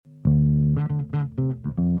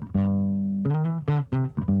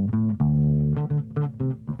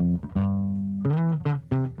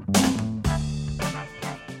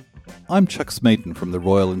I'm Chuck Smeaton from the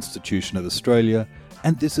Royal Institution of Australia,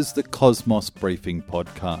 and this is the Cosmos Briefing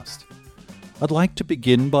Podcast. I'd like to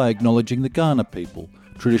begin by acknowledging the Kaurna people,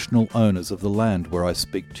 traditional owners of the land where I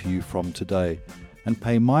speak to you from today, and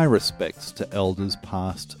pay my respects to elders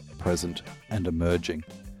past, present and emerging.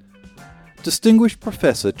 Distinguished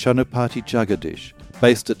Professor Channupati Jagadish,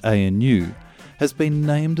 based at ANU, has been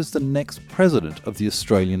named as the next president of the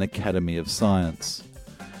Australian Academy of Science.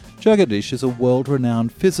 Jagadish is a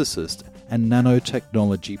world-renowned physicist and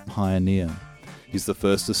nanotechnology pioneer. He's the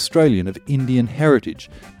first Australian of Indian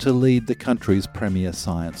heritage to lead the country's premier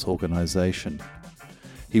science organisation.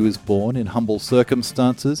 He was born in humble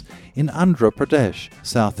circumstances in Andhra Pradesh,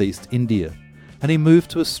 southeast India, and he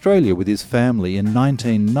moved to Australia with his family in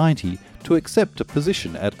 1990 to accept a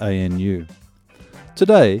position at ANU.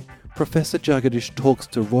 Today, Professor Jagadish talks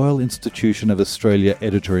to Royal Institution of Australia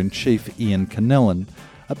Editor-in-Chief Ian Kennellan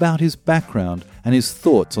about his background and his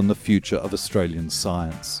thoughts on the future of Australian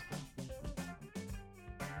science.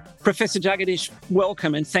 Professor Jagadish,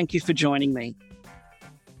 welcome and thank you for joining me.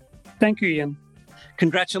 Thank you, Ian.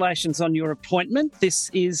 Congratulations on your appointment. This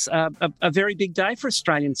is a very big day for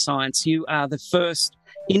Australian science. You are the first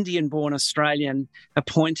Indian-born Australian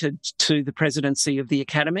appointed to the presidency of the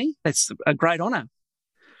Academy. That's a great honour.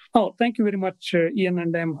 Oh, thank you very much, Ian,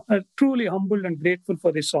 and I'm truly humbled and grateful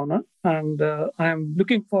for this honor. And I am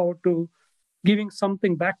looking forward to giving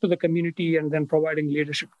something back to the community and then providing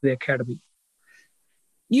leadership to the Academy.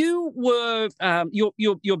 You were,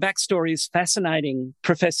 your backstory is fascinating,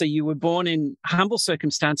 Professor. You were born in humble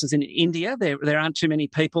circumstances in India. There aren't too many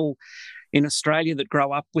people in Australia that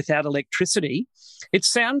grow up without electricity. It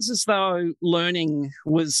sounds as though learning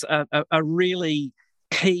was a really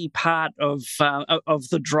key part of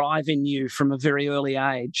the drive in you from a very early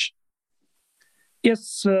age.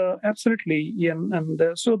 Yes, absolutely, Ian.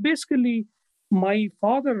 And so basically, my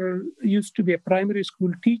father used to be a primary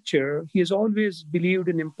school teacher. He has always believed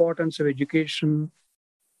in importance of education.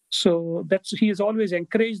 So he has always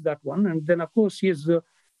encouraged that one. And then, of course,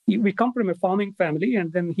 we come from a farming family,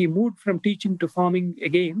 and then he moved from teaching to farming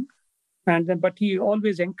again. But he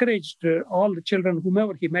always encouraged all the children,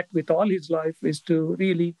 whomever he met with all his life, is to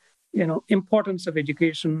really, importance of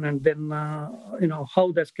education, and then,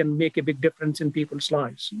 how that can make a big difference in people's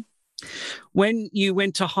lives. When you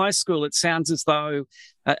went to high school, it sounds as though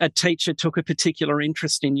a teacher took a particular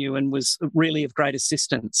interest in you and was really of great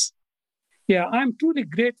assistance. Yeah, I'm truly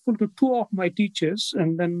grateful to two of my teachers.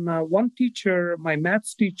 And then one teacher, my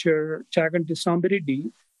maths teacher, Chaganti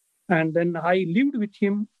Sambireddy, and then I lived with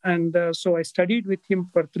him. And so I studied with him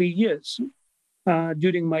for 3 years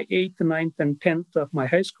during my 8th, 9th, and 10th of my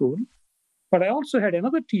high school. But I also had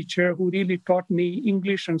another teacher who really taught me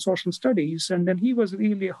English and social studies. And then he was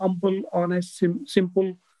really humble, honest,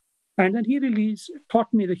 simple. And then he really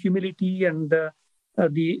taught me the humility and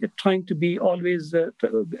the trying to be always,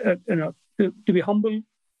 to be humble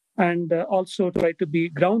and also try to be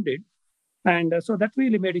grounded. And so that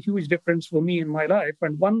really made a huge difference for me in my life.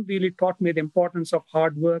 And one really taught me the importance of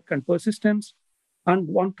hard work and persistence. And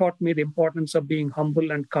one taught me the importance of being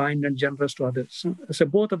humble and kind and generous to others. So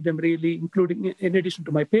both of them really, including in addition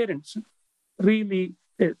to my parents, really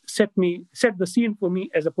set the scene for me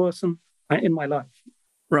as a person in my life.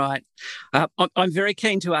 Right. I'm very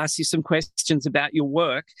keen to ask you some questions about your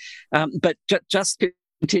work, but just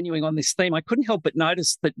continuing on this theme, I couldn't help but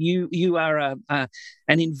notice that you are an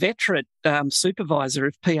inveterate supervisor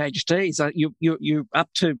of PhDs. You're up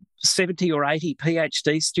to 70 or 80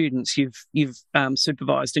 PhD students you've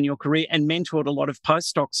supervised in your career and mentored a lot of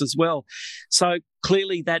postdocs as well. So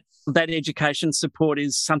clearly that education support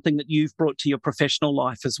is something that you've brought to your professional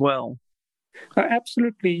life as well.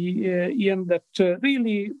 Absolutely, Ian. That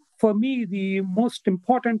really, for me, the most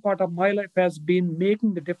important part of my life has been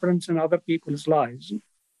making the difference in other people's lives.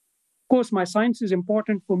 Of course, my science is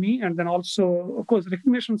important for me. And then also, of course,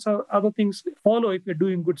 recognitions of other things follow if you're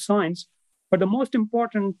doing good science. But the most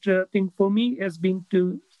important thing for me has been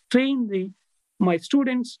to train my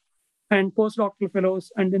students and postdoctoral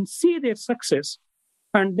fellows and then see their success.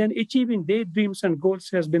 And then achieving their dreams and goals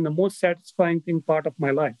has been the most satisfying part of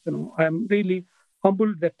my life. I'm really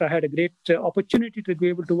humbled that I had a great opportunity to be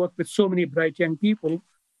able to work with so many bright young people.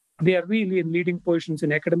 They are really in leading positions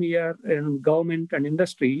in academia, in government and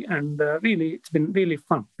industry. And really, it's been really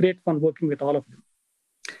fun, great fun working with all of them.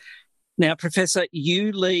 Now, Professor,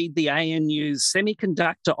 you lead the ANU's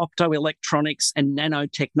Semiconductor, Optoelectronics and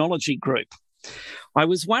Nanotechnology Group. I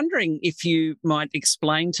was wondering if you might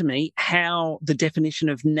explain to me how the definition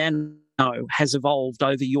of nano has evolved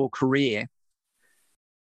over your career.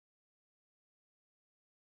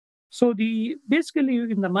 So basically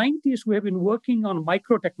in the 90s, we have been working on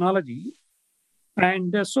microtechnology.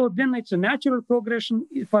 And so then it's a natural progression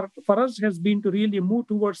for us has been to really move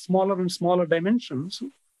towards smaller and smaller dimensions.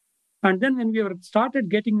 And then when we started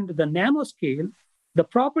getting into the nanoscale, the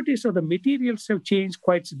properties of the materials have changed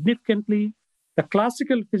quite significantly. The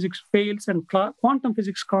classical physics fails and quantum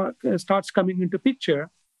physics starts coming into picture.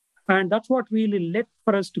 And that's what really led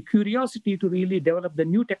for us to curiosity to really develop the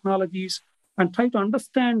new technologies and try to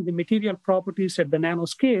understand the material properties at the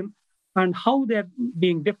nanoscale and how they're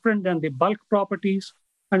being different than the bulk properties,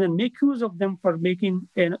 and then make use of them for making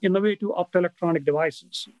innovative optoelectronic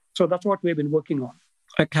devices. So that's what we've been working on.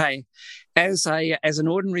 Okay, as an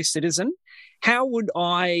ordinary citizen, how would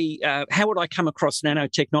I come across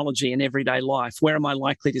nanotechnology in everyday life? Where am I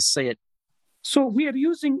likely to see it? So we are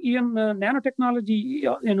using nanotechnology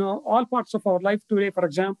in all parts of our life today. For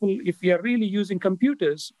example, if we are really using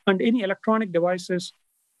computers and any electronic devices,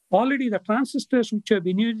 already the transistors which have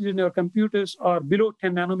been used in our computers are below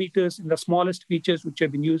 10 nanometers in the smallest features which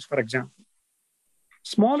have been used, for example.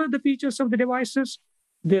 Smaller the features of the devices,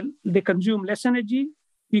 they consume less energy.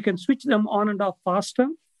 You can switch them on and off faster.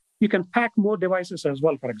 You can pack more devices as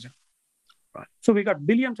well, for example. Right. So we got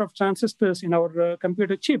billions of transistors in our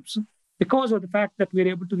computer chips because of the fact that we're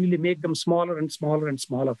able to really make them smaller and smaller and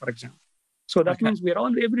smaller, for example. So that means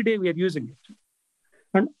every day we are using it.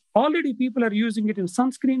 And already people are using it in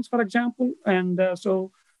sunscreens, for example. And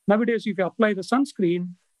so nowadays, if you apply the sunscreen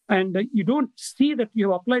and you don't see that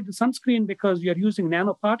you have applied the sunscreen because you're using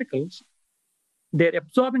nanoparticles, they're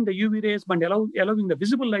absorbing the UV rays but allowing the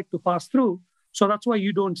visible light to pass through. So that's why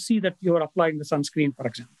you don't see that you're applying the sunscreen, for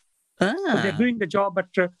example. So they're doing the job, but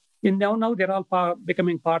now they're all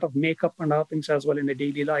becoming part of makeup and other things as well in the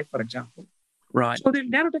daily life, for example. Right. So the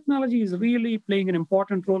nanotechnology is really playing an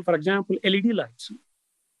important role. For example, LED lights.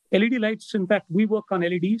 LED lights, in fact, we work on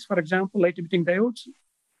LEDs, for example, light-emitting diodes.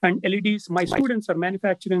 And LEDs, my students are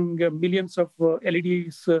manufacturing millions of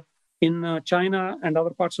LEDs in China and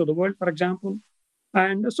other parts of the world, for example.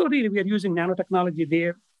 And so really, we are using nanotechnology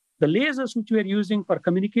there. The lasers which we are using for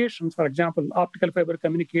communications, for example, optical fiber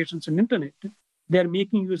communications and internet, they're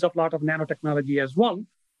making use of a lot of nanotechnology as well.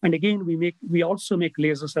 And again, we also make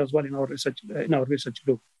lasers as well in our research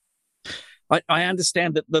group. I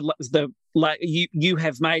understand that you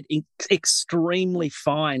have made extremely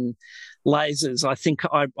fine lasers. I think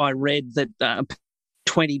I read that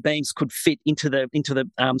 20 beams could fit into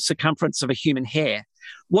the circumference of a human hair.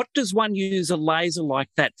 What does one use a laser like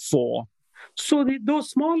that for? So those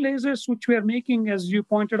small lasers which we are making, as you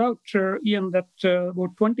pointed out, Ian, that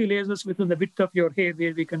about 20 lasers within the width of your hair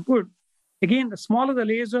where we can put. Again, the smaller the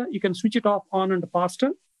laser, you can switch it off on and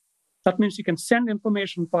faster. That means you can send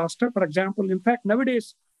information faster. For example, in fact,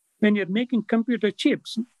 nowadays, when you're making computer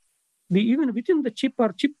chips, even within the chip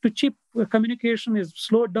or chip-to-chip communication is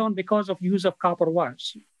slowed down because of use of copper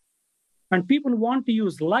wires. And people want to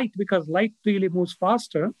use light because light really moves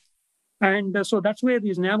faster. And so that's where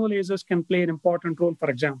these nano lasers can play an important role, for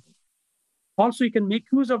example. Also, you can make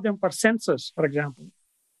use of them for sensors, for example.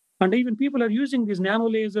 And even people are using these nano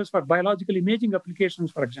lasers for biological imaging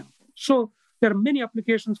applications, for example. So there are many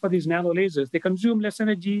applications for these nano lasers. They consume less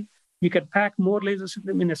energy. You can pack more lasers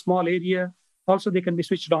in a small area. Also, they can be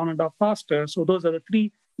switched on and off faster. So those are the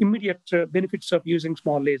three immediate benefits of using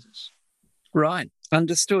small lasers. Right.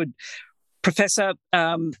 Understood. Professor,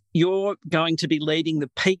 you're going to be leading the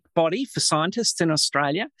peak body for scientists in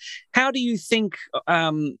Australia. How do you think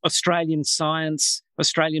Australian science,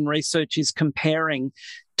 Australian research is comparing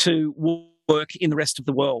to work in the rest of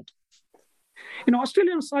the world?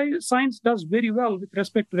 Australian science does very well with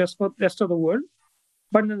respect to the rest of the world.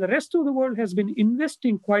 But then the rest of the world has been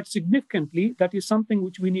investing quite significantly. That is something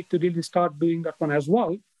which we need to really start doing that one as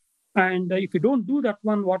well. And if we don't do that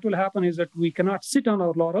one, what will happen is that we cannot sit on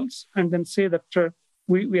our laurels and then say that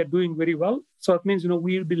we are doing very well. So it means,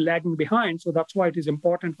 we'll be lagging behind. So that's why it is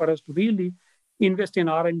important for us to really invest in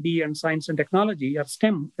R&D and science and technology, or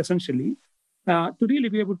STEM, essentially, to really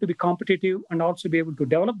be able to be competitive and also be able to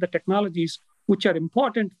develop the technologies which are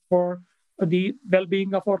important for the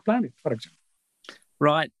well-being of our planet, for example.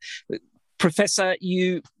 Right. Professor,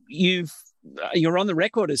 you're on the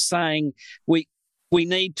record as saying we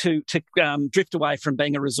need to drift away from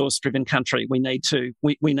being a resource-driven country. We need to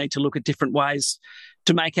look at different ways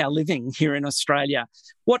to make our living here in Australia.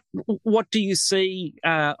 What do you see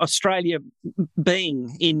Australia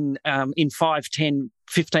being in 5, 10,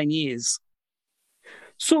 15 years?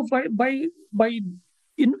 So by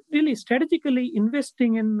really strategically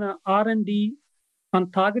investing in R&D on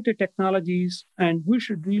targeted technologies, and we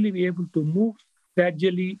should really be able to move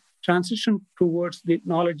gradually transition towards the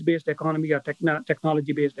knowledge-based economy or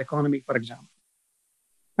technology-based economy, for example.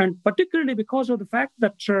 And particularly because of the fact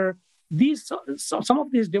that some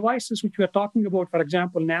of these devices which we are talking about, for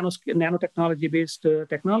example, nanotechnology-based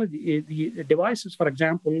the devices, for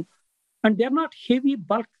example, and they're not heavy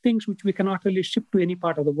bulk things which we cannot really ship to any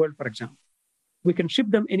part of the world, for example. We can ship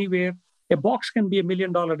them anywhere. A box can be $1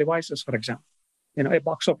 million devices, for example. A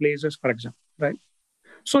box of lasers, for example, right?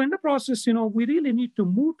 So in the process, we really need to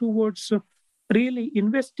move towards really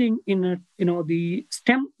investing in, the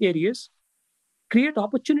STEM areas, create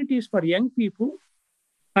opportunities for young people,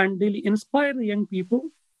 and really inspire the young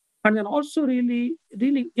people, and then also really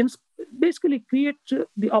basically create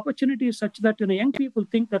the opportunities such that young people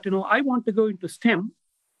think that I want to go into STEM,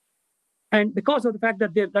 and because of the fact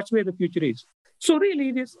that that's where the future is. So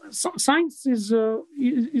really, this science is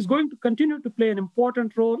going to continue to play an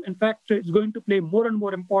important role. In fact, it's going to play more and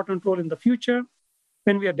more important role in the future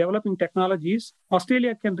when we are developing technologies.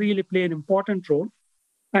 Australia can really play an important role,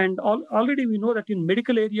 and already we know that in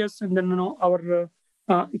medical areas, and then our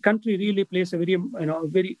country really plays a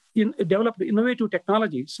very developed innovative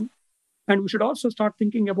technologies. And we should also start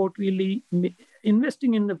thinking about really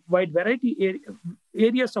investing in the wide variety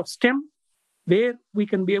areas of STEM, where we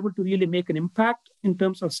can be able to really make an impact in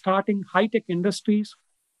terms of starting high-tech industries,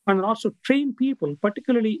 and also train people,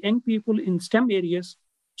 particularly young people in STEM areas,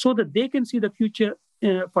 so that they can see the future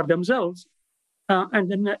for themselves.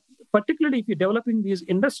 And then particularly if you're developing these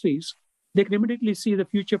industries, they can immediately see the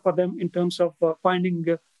future for them in terms of finding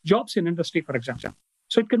jobs in industry, for example.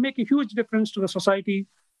 So it can make a huge difference to the society,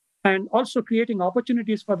 and also creating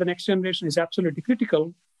opportunities for the next generation is absolutely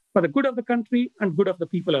critical for the good of the country and good of the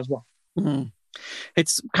people as well. Mm.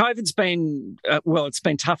 COVID's been, it's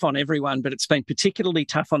been tough on everyone, but it's been particularly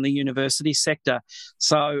tough on the university sector.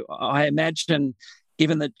 So I imagine,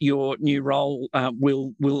 given that your new role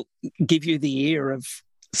will give you the ear of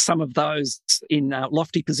some of those in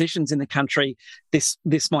lofty positions in the country, this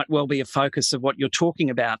might well be a focus of what you're talking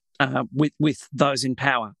about with those in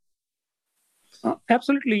power.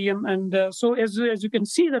 Absolutely, and so as you can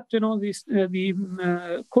see that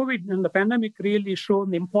the COVID and the pandemic really shown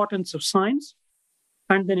the importance of science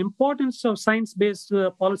and the importance of science-based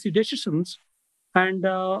policy decisions, and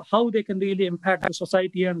how they can really impact the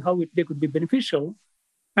society and how they could be beneficial.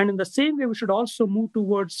 And in the same way, we should also move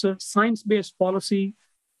towards science-based policy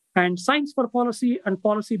and science for policy and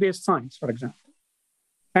policy-based science, for example.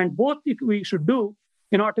 And both we should do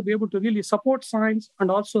in order to be able to really support science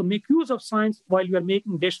and also make use of science while we are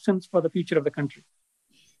making decisions for the future of the country.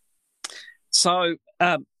 So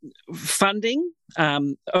funding,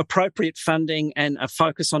 appropriate funding and a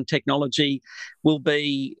focus on technology will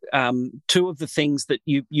be two of the things that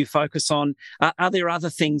you focus on. Are there other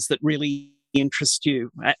things that really interest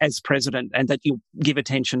you as president and that you give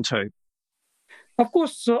attention to? Of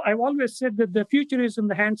course, so I've always said that the future is in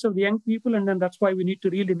the hands of the young people, and then that's why we need to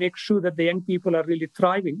really make sure that the young people are really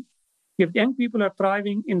thriving. If the young people are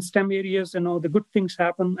thriving in STEM areas, the good things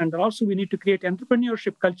happen. And also we need to create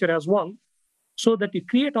entrepreneurship culture as well, so that you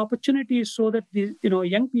create opportunities so that the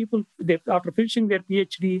young people, after finishing their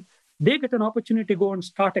PhD, they get an opportunity to go and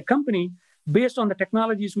start a company based on the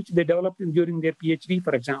technologies which they developed during their PhD,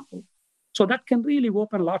 for example. So that can really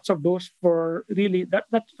open lots of doors for really that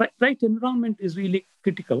right environment is really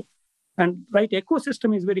critical, and right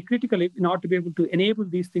ecosystem is very critical in order to be able to enable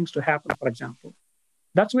these things to happen, for example.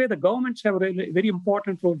 That's where the governments have a really, very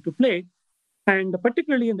important role to play, and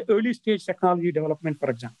particularly in the early stage technology development, for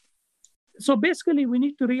example. So basically, we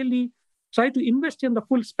need to really try to invest in the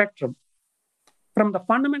full spectrum, from the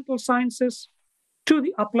fundamental sciences to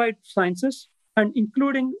the applied sciences, and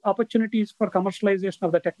including opportunities for commercialization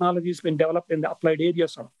of the technologies being developed in the applied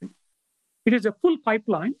areas of it. It is a full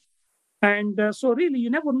pipeline. And so really, you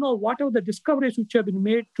never know what are the discoveries which have been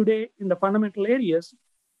made today in the fundamental areas,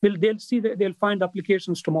 they'll find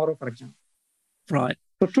applications tomorrow, for example. Right.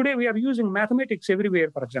 So today we are using mathematics everywhere,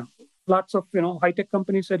 for example. Lots of high-tech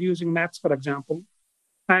companies are using maths, for example.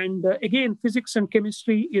 And again, physics and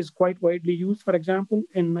chemistry is quite widely used, for example.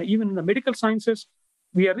 Even in the medical sciences,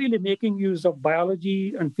 we are really making use of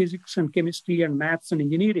biology and physics and chemistry and maths and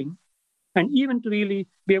engineering, and even to really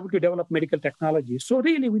be able to develop medical technology. So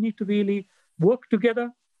really, we need to really work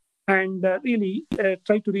together and really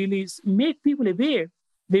try to really make people aware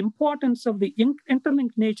the importance of the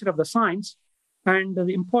interlinked nature of the science and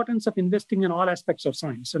the importance of investing in all aspects of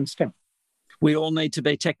science and STEM. We all need to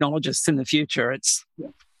be technologists in the future.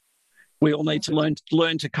 We all need to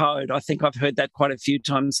learn to code. I think I've heard that quite a few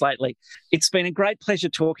times lately. It's been a great pleasure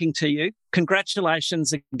talking to you.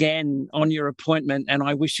 Congratulations again on your appointment, and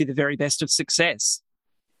I wish you the very best of success.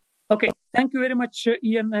 Okay, thank you very much,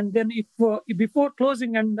 Ian. And then before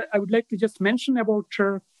closing, and I would like to just mention about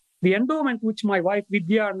the endowment which my wife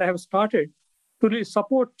Vidya and I have started to really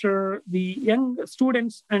support the young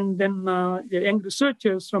students and then the young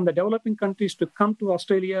researchers from the developing countries to come to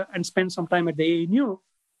Australia and spend some time at the ANU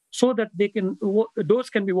so that doors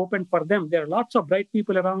can be opened for them. There are lots of bright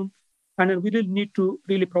people around, and we really need to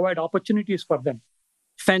really provide opportunities for them.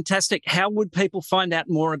 Fantastic. How would people find out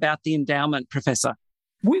more about the endowment, Professor?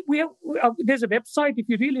 There's a website. If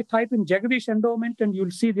you really type in Jagadish Endowment, and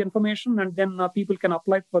you'll see the information, and then people can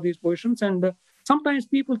apply for these positions. And sometimes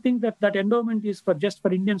people think that endowment is just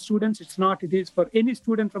for Indian students. It's not. It is for any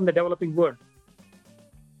student from the developing world.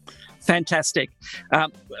 Fantastic.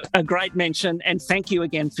 A great mention. And thank you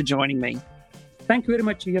again for joining me. Thank you very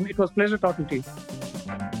much, Ian. It was a pleasure talking to you.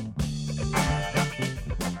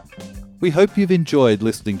 We hope you've enjoyed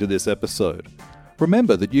listening to this episode.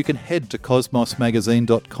 Remember that you can head to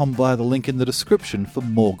cosmosmagazine.com via the link in the description for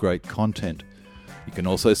more great content. You can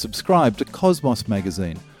also subscribe to Cosmos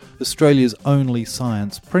Magazine, Australia's only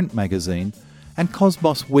science print magazine, and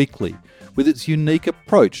Cosmos Weekly, with its unique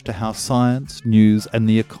approach to how science, news, and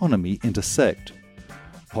the economy intersect.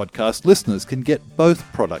 Podcast listeners can get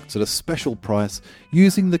both products at a special price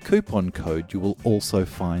using the coupon code you will also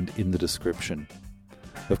find in the description.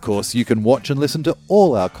 Of course, you can watch and listen to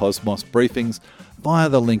all our Cosmos briefings via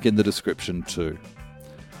the link in the description too.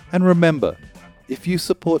 And remember, if you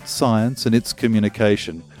support science and its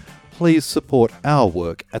communication, please support our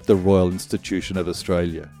work at the Royal Institution of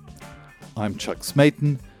Australia. I'm Chuck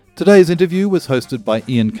Smeaton. Today's interview was hosted by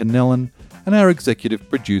Ian Cannellan, and our executive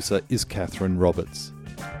producer is Catherine Roberts.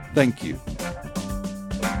 Thank you.